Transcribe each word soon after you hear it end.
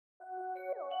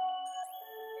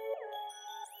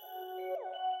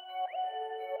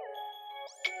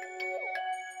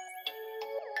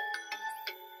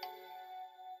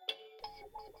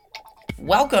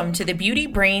Welcome to the Beauty,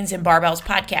 Brains, and Barbells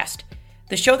podcast,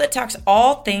 the show that talks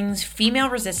all things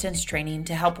female resistance training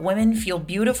to help women feel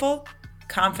beautiful,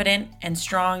 confident, and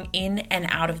strong in and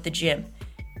out of the gym.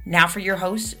 Now for your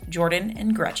hosts, Jordan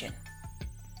and Gretchen.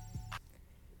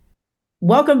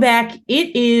 Welcome back.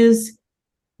 It is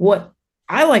what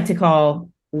I like to call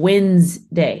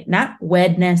WINSday, not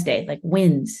Wednesday, like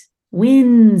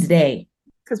WINSday.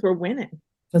 Because we're winning.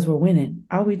 Because we're winning.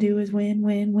 All we do is win,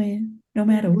 win, win, no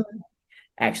matter what.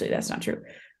 Actually, that's not true.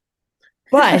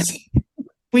 But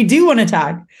we do want to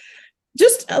talk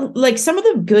just like some of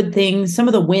the good things, some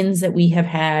of the wins that we have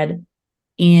had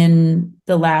in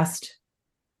the last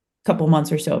couple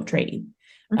months or so of training.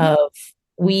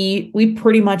 We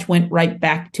pretty much went right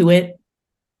back to it,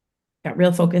 got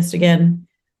real focused again.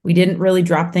 We didn't really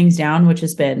drop things down, which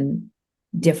has been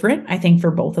different, I think, for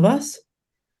both of us.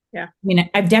 Yeah. I mean,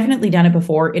 I've definitely done it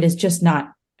before. It is just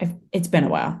not, it's been a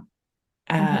while.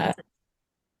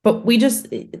 But we just,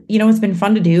 it's been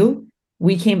fun to do.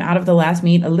 We came out of the last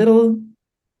meet a little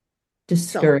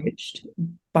discouraged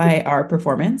by our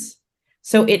performance.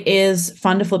 So it is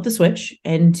fun to flip the switch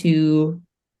and to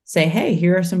say, hey,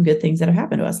 here are some good things that have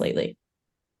happened to us lately.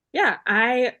 Yeah,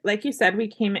 like you said, we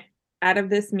came out of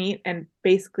this meet and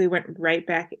basically went right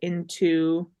back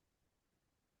into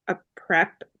a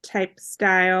prep type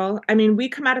style. I mean, we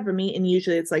come out of a meet and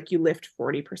usually it's like you lift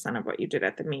 40% of what you did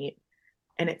at the meet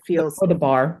and it feels... Or the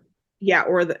bar. Yeah,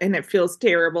 and it feels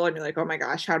terrible and you're like, oh my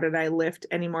gosh, how did I lift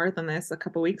any more than this a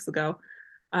couple weeks ago?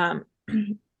 And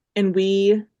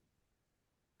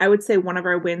I would say one of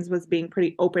our wins was being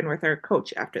pretty open with our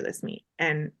coach after this meet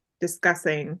and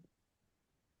discussing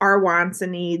our wants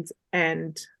and needs.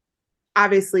 And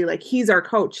obviously, like, he's our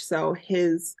coach, so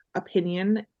his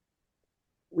opinion,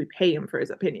 we pay him for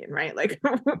his opinion, right? Like,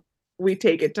 we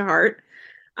take it to heart.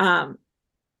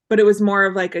 But it was more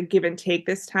of like a give and take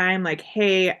this time. Like,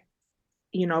 hey,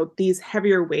 these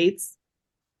heavier weights,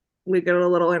 we get a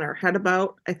little in our head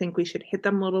about. I think we should hit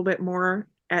them a little bit more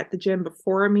at the gym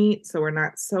before a meet, so we're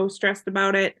not so stressed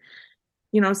about it.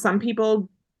 Some people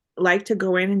like to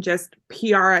go in and just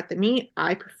PR at the meet.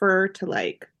 I prefer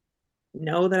to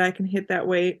know that I can hit that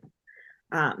weight.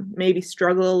 Maybe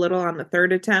struggle a little on the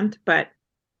third attempt,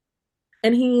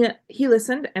 and he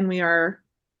listened, and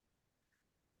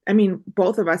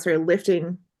both of us are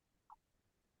lifting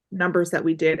numbers that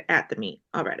we did at the meet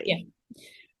already. Yeah.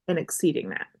 And exceeding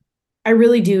that. I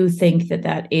really do think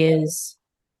that is,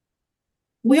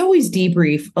 we always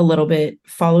debrief a little bit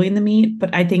following the meet,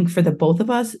 but I think for the both of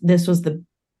us, this was the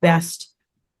best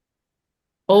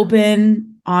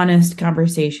open, honest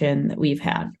conversation that we've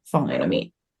had following the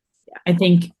meet. Yeah. I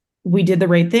think we did the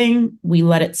right thing. We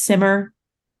let it simmer,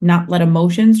 not let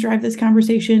emotions drive this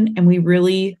conversation. And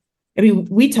we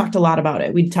talked a lot about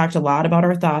it. We talked a lot about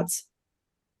our thoughts,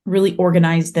 really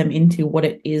organized them into what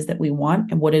it is that we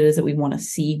want and what it is that we want to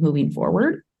see moving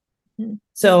forward. Mm-hmm.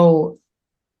 So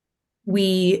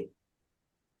we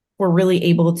were really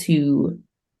able to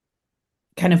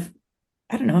kind of,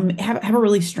 I don't know, have a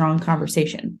really strong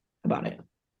conversation about it.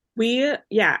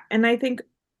 And I think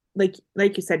like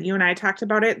you said, you and I talked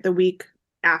about it the week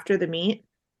after the meet,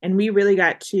 and we really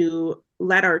got to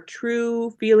let our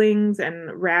true feelings and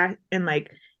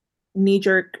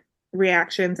knee-jerk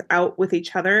reactions out with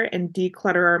each other and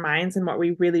declutter our minds and what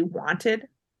we really wanted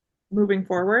moving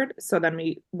forward. So then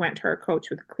we went to our coach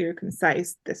with a clear,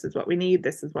 concise, this is what we need,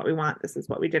 this is what we want, this is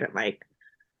what we didn't like.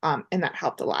 And that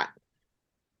helped a lot.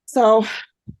 So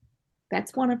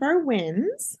that's one of our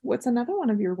wins. What's another one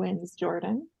of your wins,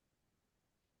 Jordan?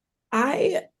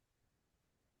 I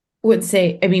would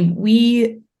say,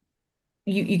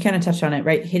 you kind of touched on it,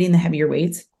 right? Hitting the heavier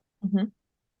weights. Mm-hmm.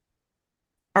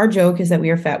 Our joke is that we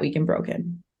are fat, weak, and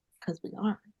broken. Because we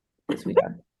are. Yes, we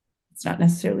are. It's not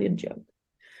necessarily a joke.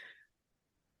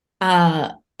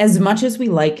 As much as we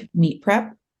like meet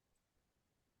prep,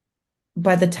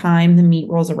 by the time the meet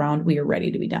rolls around, we are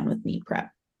ready to be done with meet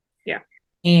prep. Yeah.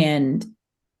 And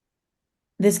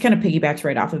this kind of piggybacks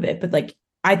right off of it. But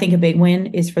I think a big win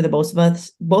is for the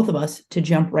both of us to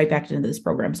jump right back into this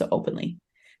program so openly,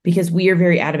 because we are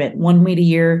very adamant. 1 meet a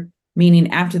year,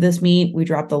 meaning after this meet, we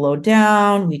drop the load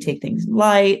down, we take things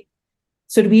light.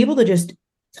 So to be able to just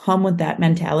come with that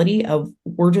mentality of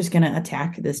we're just going to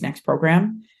attack this next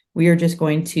program, we are just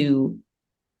going to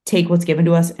take what's given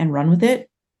to us and run with it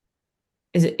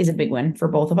is a big win for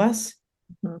both of us.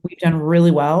 Mm-hmm. We've done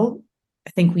really well.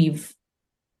 I think we've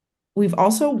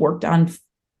also worked on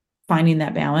finding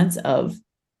that balance of,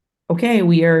 okay,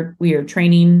 we are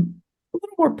training a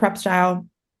little more prep style,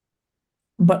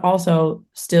 but also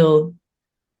still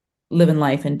living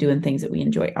life and doing things that we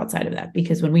enjoy outside of that.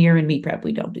 Because when we are in meet prep,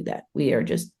 we don't do that. We are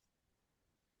just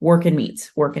work and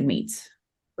meets, work and meets.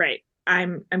 Right.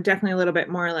 I'm definitely a little bit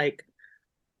more like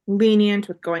lenient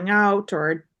with going out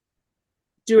or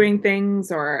doing things,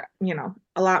 or, you know,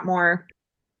 a lot more.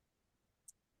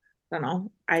 I don't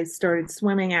know. I started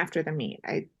swimming after the meet.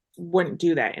 I wouldn't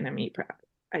do that in a meet prep,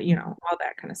 you know, all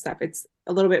that kind of stuff. It's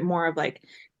a little bit more of like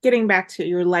getting back to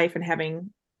your life and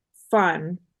having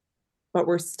fun, but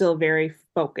we're still very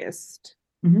focused,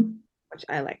 which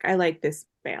I like. I like this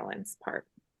balance part.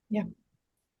 Yeah.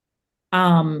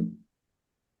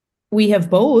 We have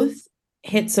both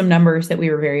hit some numbers that we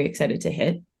were very excited to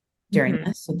hit during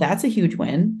this. So that's a huge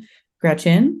win.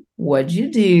 Gretchen, what'd you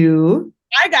do?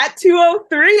 I got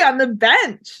 203 on the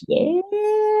bench. Yeah.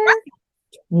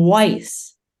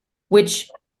 Twice, which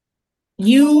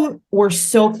you were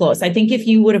so close. I think if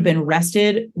you would have been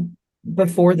rested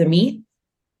before the meet,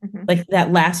 like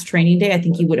that last training day, I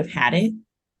think you would have had it.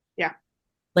 Yeah.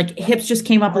 Like hips just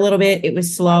came up a little bit. It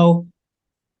was slow,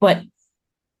 but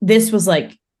this was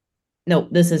like, no,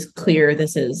 this is clear.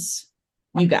 This is,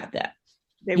 you got that.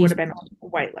 They would have been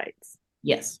white lights.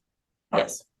 Yes.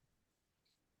 Yes.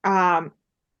 I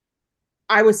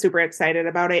was super excited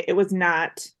about it. It was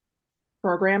not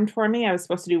programmed for me. I was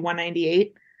supposed to do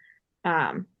 198.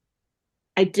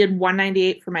 I did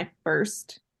 198 for my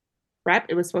first rep.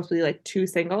 It was supposed to be like 2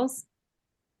 singles.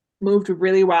 Moved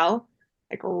really well,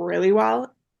 like really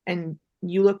well. And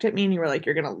you looked at me and you were like,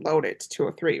 you're going to load it to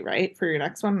 203, right? For your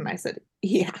next one. And I said,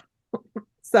 yeah.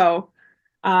 So,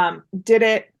 did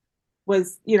it.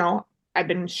 Was, you know, I've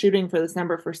been shooting for this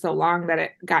number for so long that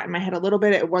it got in my head a little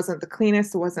bit. It wasn't the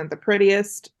cleanest. It wasn't the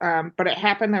prettiest. But it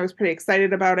happened. I was pretty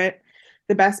excited about it.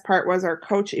 The best part was our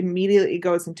coach immediately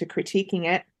goes into critiquing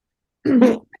it.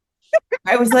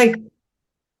 I was like,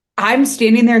 I'm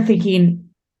standing there thinking,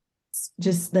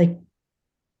 just like,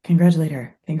 congratulate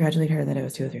her that it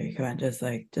was 203. Come on, just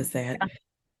say it.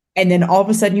 And then all of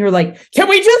a sudden you were like, can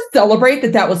we just celebrate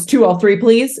that was 203,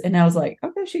 please? And I was like,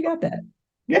 okay, she got that.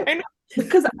 Yeah, I know.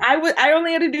 Because I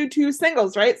only had to do 2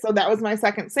 singles, right? So that was my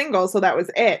second single. So that was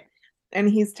it. And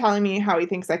he's telling me how he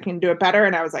thinks I can do it better.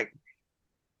 And I was like,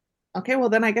 okay, well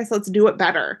then I guess let's do it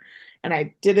better. And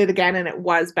I did it again and it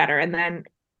was better. And then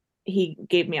he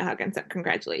gave me a hug and said,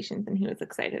 congratulations. And he was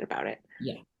excited about it.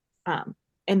 Yeah.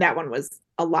 And that one was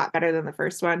a lot better than the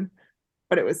first one.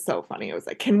 But it was so funny. It was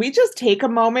like, can we just take a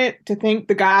moment to thank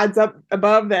the gods up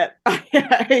above that I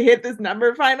hit this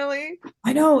number finally?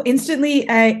 I know. Instantly,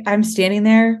 I'm standing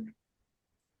there.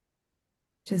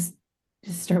 Just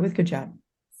start with good job.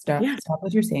 Stop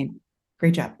what you're saying.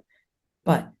 Great job.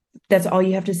 But that's all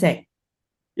you have to say.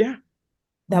 Yeah.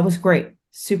 That was great.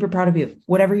 Super proud of you.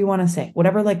 Whatever you want to say.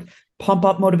 Whatever, like pump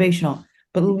up motivational.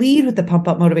 But lead with the pump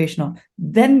up motivational.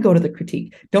 Then go to the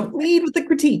critique. Don't lead with the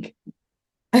critique.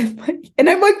 I'm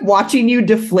like watching you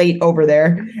deflate over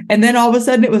there. And then all of a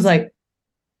sudden it was like,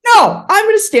 no, I'm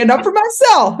going to stand up for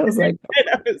myself. I was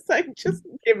like, just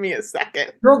give me a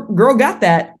second. Girl got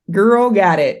that. Girl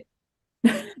got it.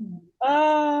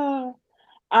 So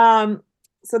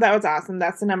that was awesome.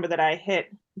 That's the number that I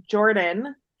hit.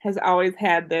 Jordan has always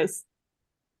had this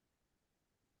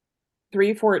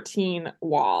 314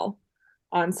 wall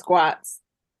on squats.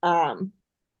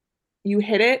 You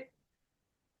hit it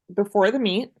before the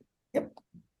meet. Yep.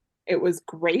 It was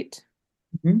great.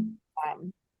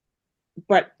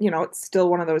 But you know, it's still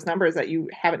one of those numbers that you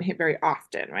haven't hit very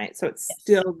often, right? So it's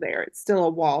still there. It's still a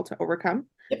wall to overcome.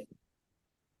 Yep.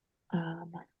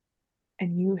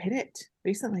 And you hit it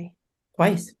recently.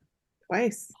 Twice.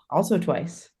 Also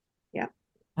twice. Yeah.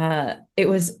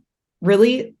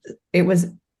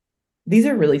 These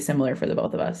are really similar for the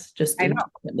both of us. Just I know.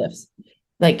 lifts.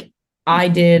 Like I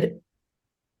think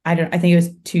it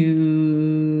was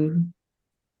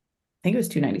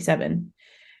 297.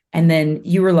 And then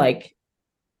you were like,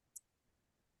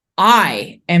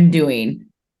 I am doing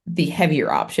the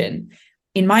heavier option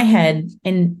in my head.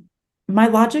 And my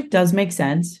logic does make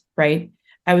sense, right?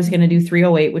 I was going to do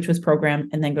 308, which was programmed,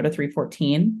 and then go to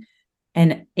 314.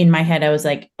 And in my head, I was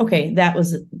like, okay, that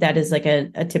is like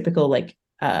a typical, like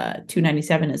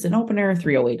 297 is an opener,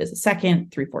 308 is a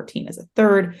second, 314 is a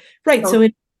third. Right. So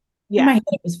in my head,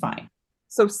 it was fine.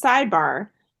 So sidebar,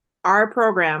 our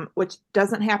program, which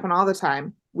doesn't happen all the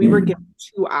time, we were given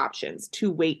 2 options,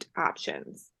 2 weight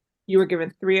options. You were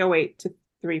given 308 to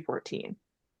 314.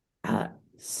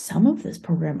 Some of this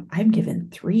program, I'm given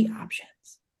 3 options.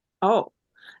 Oh,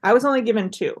 I was only given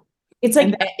 2. It's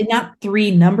like not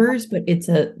 3 numbers, but it's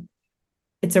a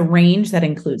range that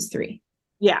includes 3.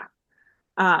 Yeah.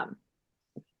 And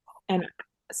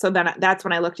so then that's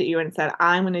when I looked at you and said,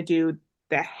 I'm going to do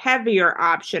the heavier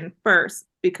option first,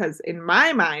 because in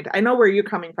my mind, I know where you're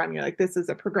coming from. You're like, this is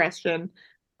a progression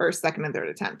first, second, and third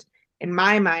attempt. In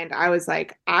my mind, I was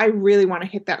like, I really want to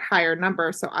hit that higher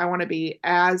number. So I want to be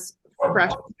as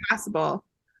fresh as possible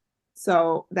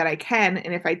so that I can.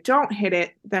 And if I don't hit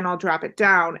it, then I'll drop it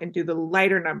down and do the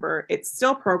lighter number. It's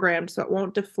still programmed, so it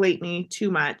won't deflate me too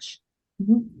much.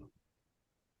 Mm-hmm.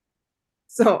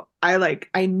 So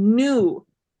I knew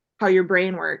how your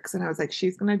brain works. And I was like,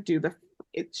 she's going to do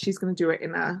it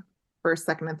in a first,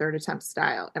 second, and third attempt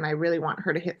style. And I really want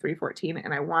her to hit 314,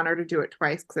 and I want her to do it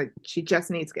twice because she just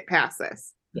needs to get past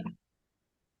this. Yeah.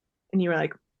 And you were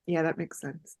like, yeah, that makes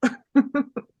sense.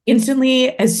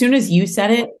 Instantly, as soon as you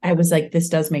said it, I was like, this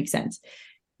does make sense.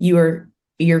 You're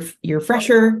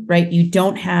fresher, right? You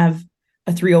don't have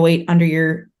a 308 under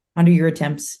your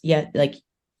attempts yet. Like,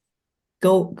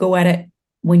 go at it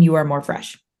when you are more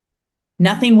fresh.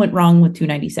 Nothing went wrong with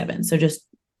 297. So just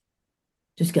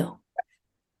go.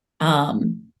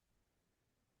 And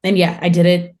yeah, I did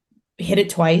it, hit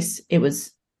it twice. It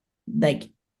was like,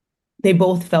 they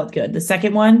both felt good. The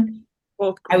second one,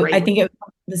 I think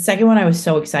the second one, I was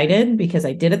so excited because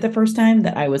I did it the first time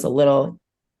that I was a little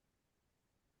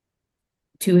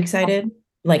too excited.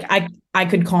 Like I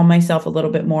could calm myself a little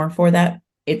bit more for that.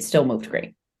 It still moved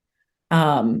great.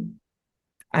 I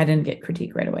didn't get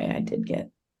critique right away. I did get,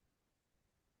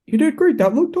 you did great.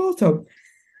 That looked awesome.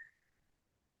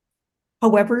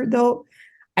 However, though,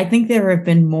 I think there have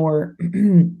been more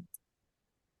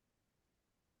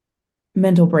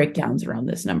mental breakdowns around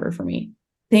this number for me.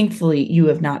 Thankfully, you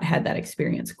have not had that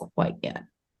experience quite yet.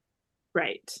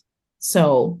 Right.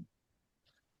 So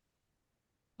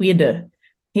we had to,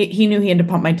 he knew he had to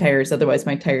pump my tires. Otherwise,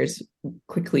 my tires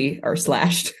quickly are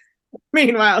slashed.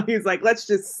 Meanwhile, he's like, let's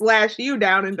just slash you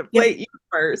down and deflate you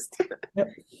first.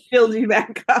 Yep. Build you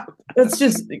back up.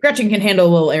 Gretchen can handle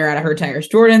a little air out of her tires.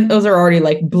 Jordan, those are already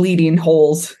like bleeding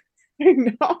holes. I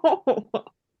know.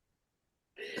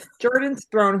 Jordan's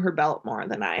thrown her belt more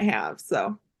than I have,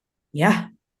 so. Yeah.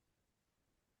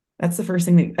 That's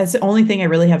the only thing I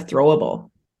really have throwable.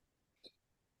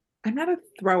 I'm not a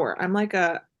thrower. I'm like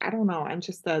I don't know. I'm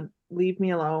just a leave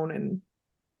me alone and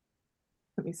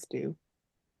let me stew.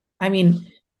 I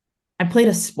mean, I played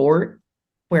a sport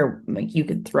where like you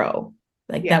could throw.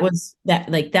 Like that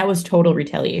was total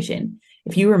retaliation.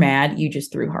 If you were mad, you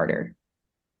just threw harder.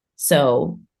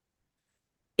 So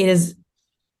it is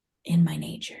in my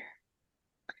nature.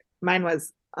 Mine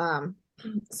was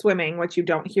swimming, which you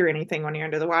don't hear anything when you're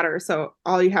under the water. So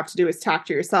all you have to do is talk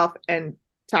to yourself and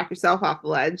talk yourself off the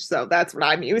ledge. So that's what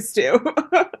I'm used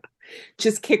to.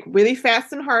 Just kick really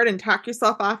fast and hard and talk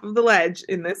yourself off of the ledge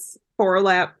in this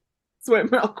 4-lap swim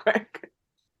real quick.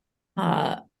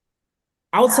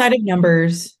 Outside of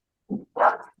numbers,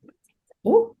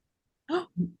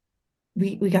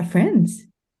 we got friends.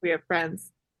 We have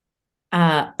friends.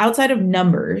 Outside of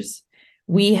numbers,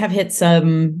 we have hit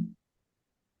some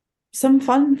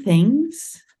fun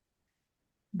things.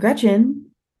 Gretchen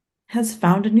has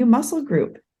found a new muscle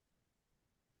group.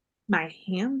 My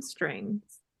hamstrings.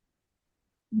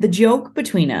 The joke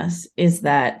between us is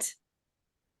that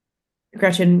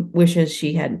Gretchen wishes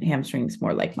she had hamstrings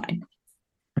more like mine.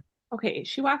 Okay,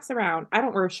 she walks around. I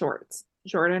don't wear shorts.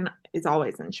 Jordan is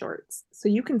always in shorts. So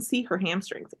you can see her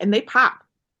hamstrings and they pop.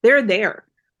 They're there.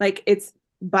 Like it's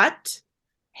butt,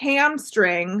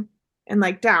 hamstring, and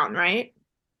like down, right?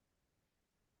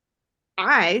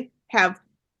 I have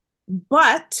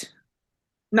butt,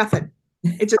 nothing.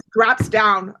 It just drops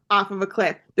down off of a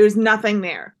cliff. There's nothing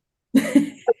there.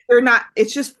 They're not,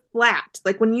 it's just flat.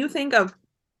 Like when you think of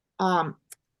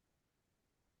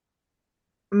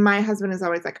my husband is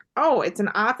always like, oh, it's an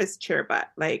office chair butt.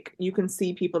 Like you can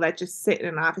see people that just sit in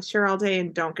an office chair all day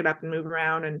and don't get up and move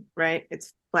around and right,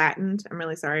 it's flattened. I'm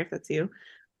really sorry if that's you.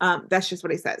 That's just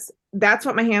what he says. That's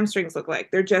what my hamstrings look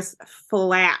like. They're just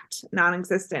flat,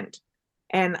 non-existent.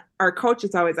 And our coach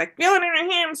is always like, feel it in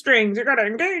your hamstrings. You gotta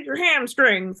engage your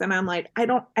hamstrings. And I'm like, I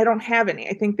don't have any.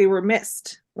 I think they were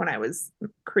missed when I was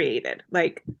created.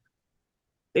 Like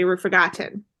they were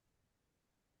forgotten.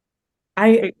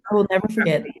 I will never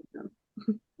forget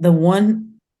the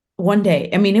one day.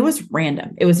 I mean, it was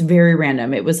random. It was very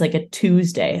random. It was like a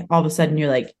Tuesday. All of a sudden you're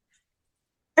like,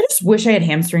 I just wish I had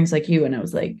hamstrings like you. And I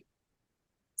was like,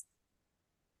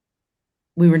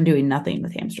 we were doing nothing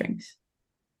with hamstrings.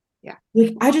 Yeah.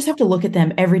 Like, I just have to look at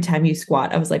them every time you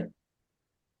squat. I was like,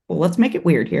 well, let's make it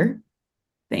weird here.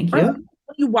 Thank you.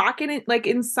 You walk in it like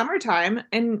in summertime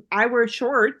and I wear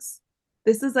shorts.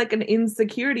 This is like an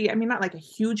insecurity. I mean, not like a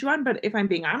huge one, but if I'm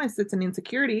being honest, it's an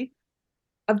insecurity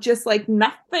of just like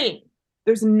nothing.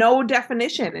 There's no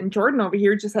definition. And Jordan over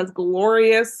here just has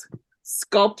glorious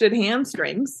sculpted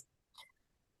hamstrings.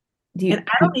 And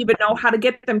I don't even know how to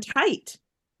get them tight.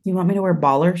 You want me to wear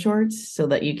baller shorts so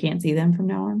that you can't see them from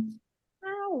now on?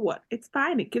 No, it's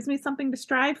fine. It gives me something to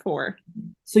strive for.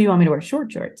 So you want me to wear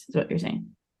short shorts, is what you're saying?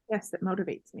 Yes, it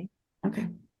motivates me. Okay.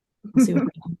 We'll see what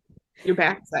Your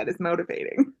backside is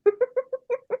motivating.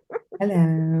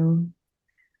 Hello.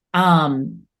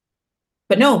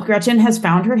 But no, Gretchen has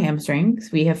found her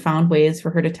hamstrings. We have found ways for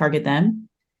her to target them.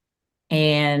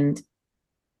 And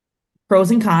pros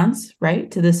and cons,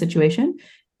 right, to this situation.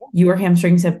 Your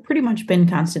hamstrings have pretty much been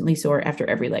constantly sore after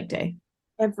every leg day.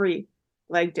 Every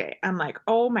leg day. I'm like,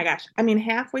 oh my gosh. I mean,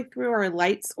 halfway through our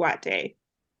light squat day,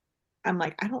 I'm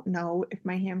like, I don't know if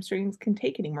my hamstrings can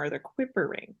take anymore. They're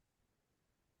quivering.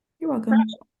 You're welcome.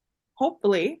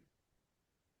 Hopefully,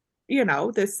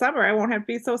 this summer I won't have to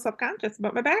be so self-conscious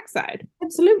about my backside.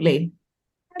 Absolutely.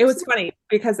 It was funny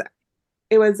because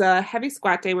it was a heavy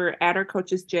squat day. We were at our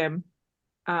coach's gym.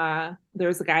 There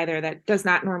was a guy there that does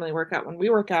not normally work out when we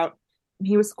work out. And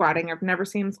he was squatting. I've never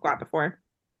seen him squat before.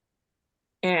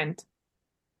 And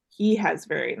he has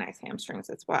very nice hamstrings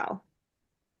as well.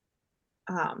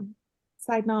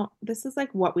 Side note, this is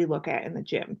like what we look at in the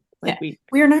gym. Like yeah.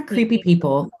 We are not creepy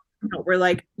people. No, we're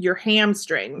like your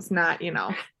hamstrings, not,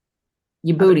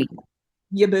 your booty.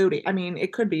 Your booty. I mean,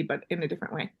 it could be, but in a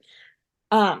different way.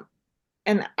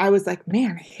 And I was like,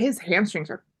 man, his hamstrings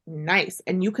are nice.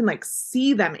 And you can like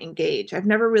see them engage. I've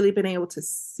never really been able to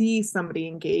see somebody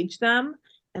engage them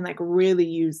and like really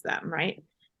use them, right?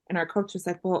 And our coach was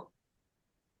like, well,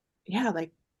 yeah,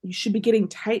 like you should be getting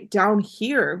tight down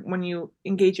here when you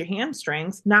engage your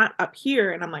hamstrings, not up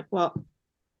here. And I'm like, well,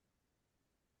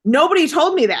 nobody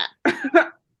told me that.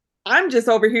 I'm just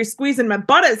over here squeezing my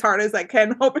butt as hard as I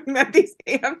can, hoping that these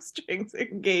hamstrings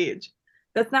engage.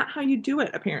 That's not how you do it,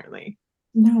 apparently.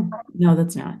 No,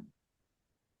 that's not.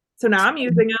 So now I'm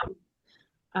using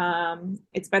them.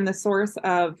 It's been the source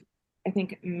of, I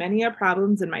think, many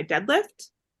problems in my deadlift,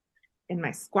 in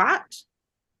my squat,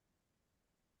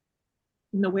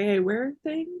 in the way I wear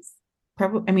things.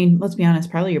 Probably, I mean, let's be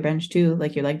honest, probably your bench too,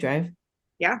 like your leg drive.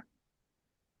 Yeah.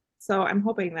 So I'm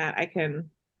hoping that I can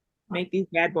make these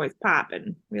bad boys pop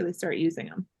and really start using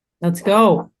them. Let's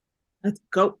go. Let's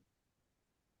go.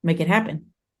 Make it happen.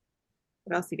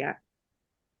 What else you got?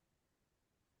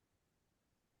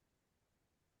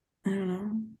 I don't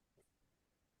know.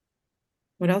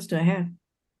 What else do I have?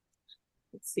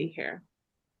 Let's see here.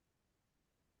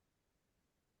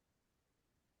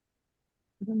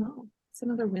 I don't know. It's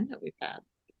another win that we've had.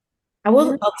 I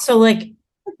will also like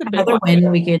another win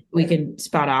we could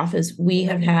spot off is we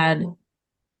have had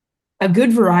a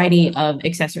good variety of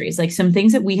accessories, like some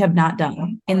things that we have not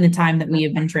done in the time that we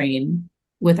have been training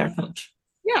with our coach.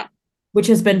 Yeah. Which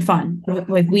has been fun.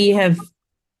 Like we have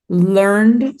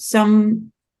learned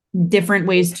some different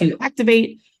ways to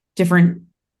activate different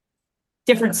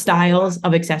styles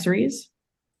of accessories.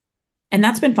 And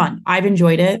that's been fun. I've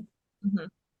enjoyed it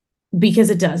because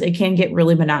it can get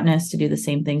really monotonous to do the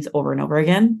same things over and over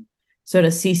again. So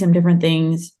to see some different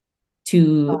things,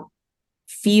 to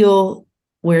feel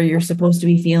where you're supposed to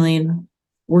be feeling.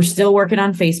 We're still working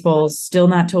on face pulls, still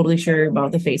not totally sure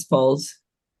about the face pulls.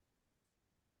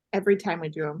 Every time we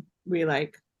do them, we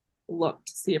like look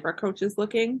to see if our coach is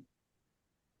looking.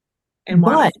 And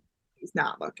he's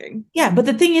not looking. Yeah, but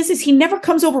the thing is he never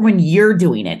comes over when you're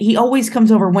doing it. He always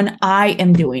comes over when I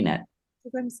am doing it.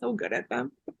 Because I'm so good at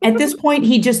them. At this point,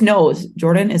 he just knows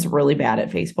Jordan is really bad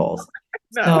at face pulls.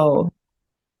 No. So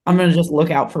I'm going to just look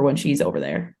out for when she's over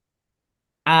there.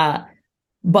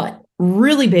 But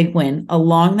really big win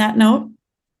along that note.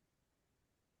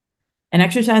 An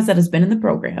exercise that has been in the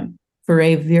program for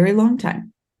a very long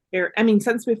time. I mean,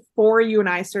 since before you and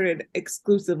I started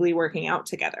exclusively working out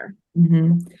together.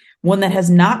 One that has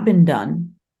not been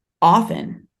done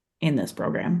often in this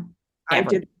program. I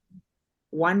did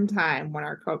one time when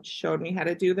our coach showed me how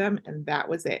to do them, and that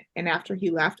was it. And after he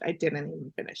left, I didn't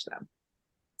even finish them.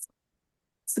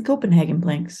 It's the Copenhagen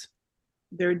planks.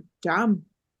 They're dumb.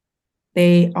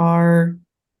 They are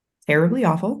terribly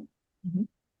awful.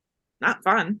 Not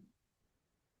fun.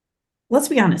 Let's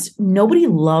be honest. Nobody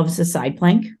loves a side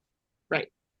plank. Right.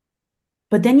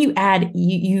 But then you add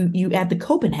you add the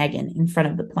Copenhagen in front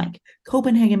of the plank.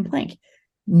 Copenhagen plank.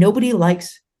 Nobody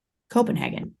likes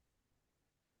Copenhagen.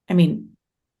 I mean,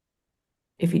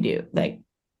 if you do, like,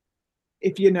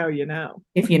 if you know, you know.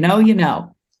 If you know, you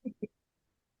know.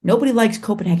 Nobody likes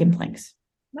Copenhagen planks.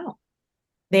 No.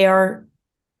 They are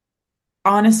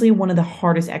honestly one of the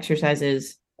hardest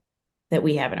exercises that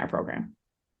we have in our program.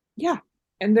 Yeah.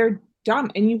 And they're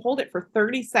dumb. And you hold it for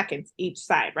 30 seconds each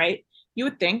side, right? You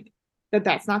would think that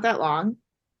that's not that long.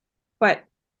 But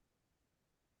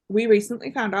we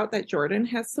recently found out that Jordan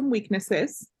has some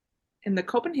weaknesses in the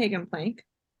Copenhagen plank.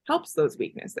 helps those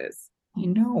weaknesses. I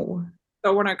know.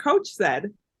 So when our coach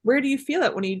said, where do you feel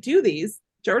it when you do these?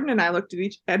 Jordan and I looked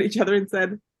at each other and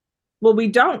said, well, we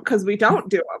don't, because we don't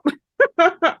do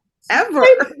them. Ever.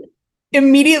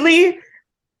 Immediately,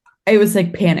 it was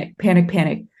like panic.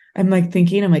 I'm like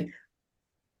thinking,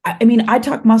 I mean, I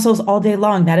talk muscles all day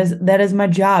long. That is my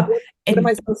job. What am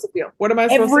I supposed to feel? What am I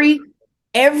supposed to feel?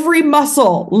 Every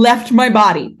muscle left my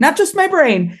body, not just my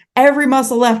brain. Every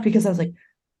muscle left because I was like,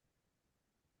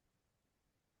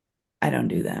 I don't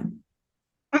do them.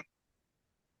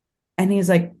 And he's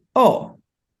like, oh,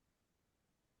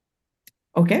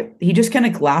 okay. He just kind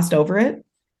of glossed over it.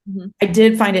 Mm-hmm. I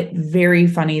did find it very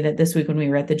funny that this week when we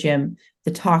were at the gym,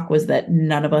 the talk was that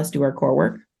none of us do our core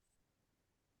work,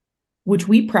 which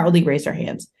we proudly raised our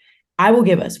hands. I will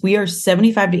give us, we are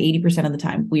 75 to 80% of the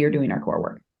time we are doing our core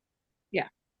work. Yeah.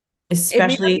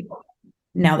 Especially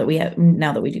now that we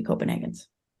do Copenhagen's.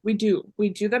 We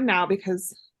do them now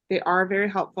because they are very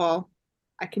helpful.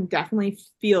 I can definitely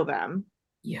feel them.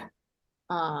 Yeah.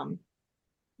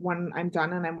 When I'm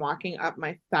done and I'm walking up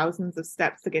my thousands of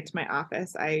steps to get to my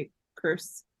office, I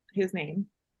curse his name.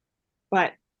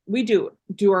 But we do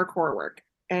our core work.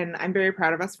 And I'm very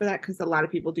proud of us for that because a lot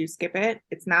of people do skip it.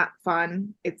 It's not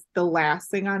fun. It's the last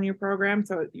thing on your program.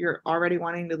 So you're already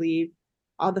wanting to leave.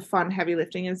 All the fun, heavy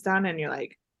lifting is done. And you're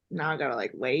like, now I got to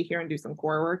like lay here and do some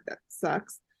core work. That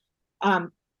sucks.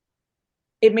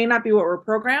 It may not be what we're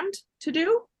programmed to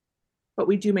do, but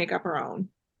we do make up our own.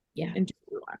 Yeah. And do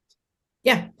what we want.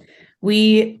 Yeah.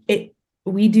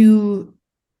 We do.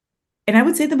 And I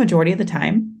would say the majority of the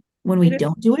time when we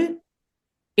don't do it,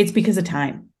 it's because of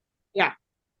time. Yeah.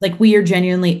 Like we are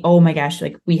genuinely, oh my gosh,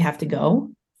 like we have to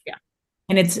go. Yeah.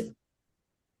 And it's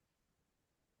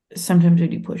sometimes we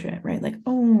do push it, right? Like,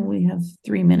 oh, we have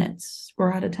 3 minutes.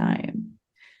 We're out of time.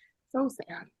 So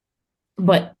sad.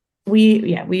 But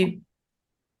we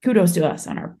kudos to us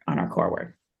on our core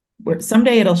work.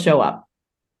 Someday it'll show up.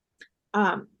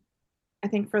 I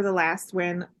think for the last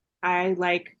win, I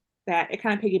like that it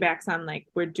kind of piggybacks on like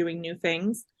we're doing new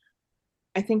things.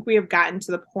 I think we have gotten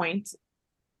to the point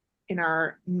in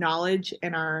our knowledge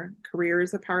and our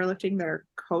careers of powerlifting that our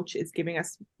coach is giving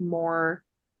us more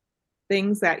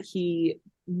things that he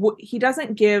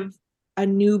doesn't give a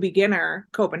new beginner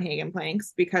Copenhagen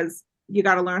planks, because you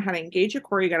got to learn how to engage your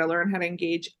core. You got to learn how to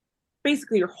engage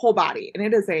basically your whole body. And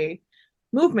it is a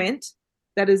movement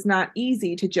that is not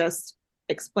easy to just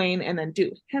explain and then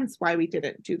do, hence why we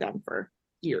didn't do them for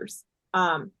years.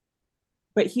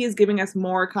 But he is giving us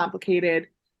more complicated,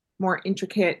 more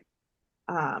intricate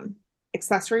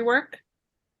accessory work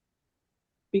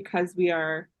because we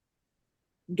are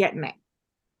getting it.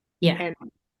 Yeah.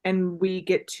 And we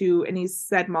get to, and he's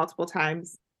said multiple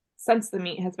times since the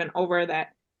meet has been over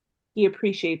that he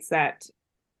appreciates that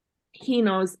he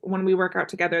knows when we work out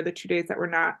together, the 2 days that we're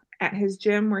not at his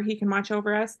gym where he can watch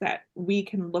over us, that we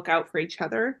can look out for each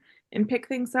other and pick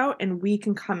things out, and we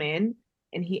can come in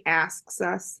and he asks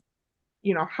us,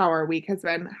 you know, how our week has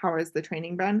been, how has the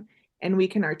training been, and we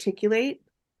can articulate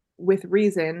with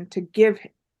reason to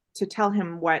tell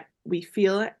him what we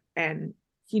feel, and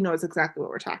he knows exactly what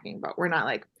we're talking about. We're not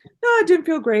like, no, it didn't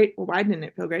feel great. Well, why didn't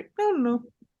it feel great? I don't know.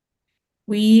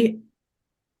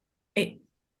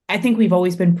 I think we've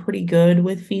always been pretty good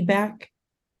with feedback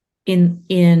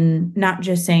in not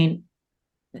just saying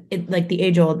it, like the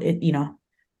age old, you know,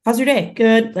 how's your day?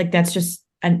 Good. Like that's just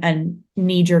a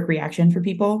knee-jerk reaction for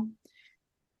people.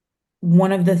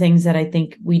 One of the things that I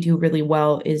think we do really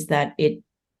well is that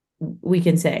we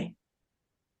can say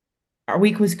our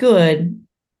week was good.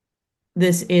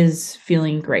 This is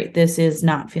feeling great. This is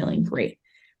not feeling great.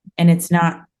 And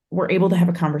we're able to have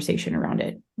a conversation around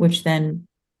it, which then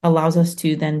allows us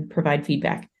to then provide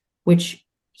feedback, which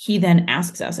he then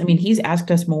asks us. I mean, he's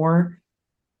asked us more,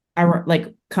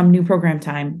 come new program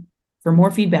time, for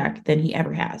more feedback than he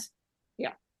ever has.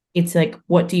 Yeah. It's like,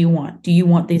 what do you want? Do you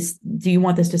want this? Do you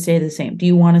want this to stay the same? Do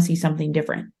you want to see something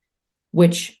different?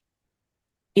 Which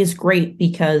is great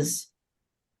because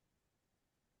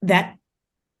that,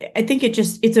 I think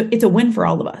it's a win for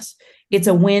all of us. It's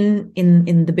a win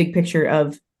in the big picture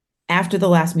of, after the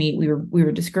last meet, we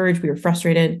were discouraged, we were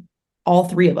frustrated, all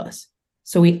three of us.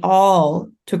 So we all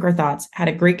took our thoughts, had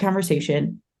a great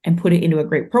conversation, and put it into a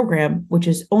great program, which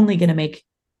is only going to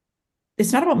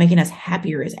it's not about making us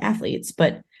happier as athletes,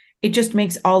 but it just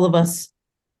makes all of us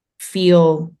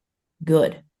feel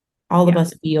good. All of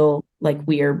us feel like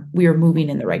we are moving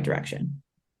in the right direction.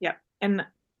 Yeah. And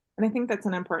I think that's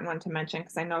an important one to mention,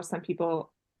 because I know some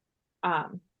people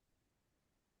can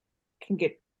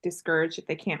get discouraged if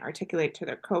they can't articulate to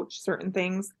their coach certain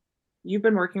things. You've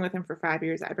been working with him for 5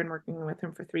 years. I've been working with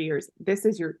him for 3 years. This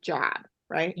is your job.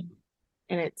 right?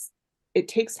 And it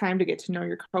takes time to get to know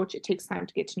your coach. It takes time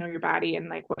to get to know your body and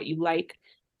like what you like,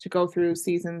 to go through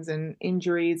seasons and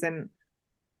injuries and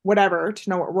whatever, to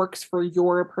know what works for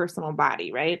your personal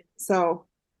body, right? So,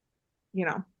 you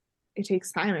know, it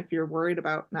takes time if you're worried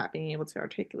about not being able to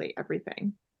articulate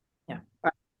everything. Yeah.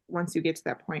 But once you get to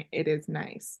that point, it is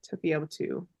nice to be able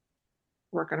to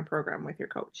work on a program with your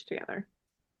coach together.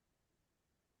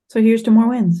 So here's to more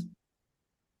wins.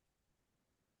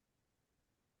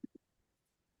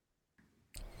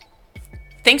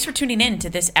 Thanks for tuning in to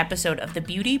this episode of the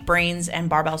Beauty, Brains, and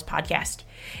Barbells podcast.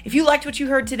 If you liked what you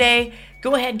heard today,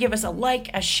 go ahead, give us a like,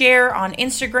 a share on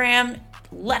Instagram.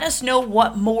 Let us know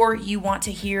what more you want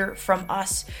to hear from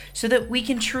us so that we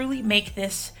can truly make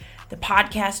this the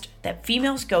podcast that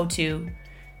females go to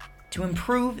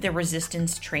improve their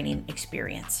resistance training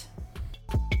experience.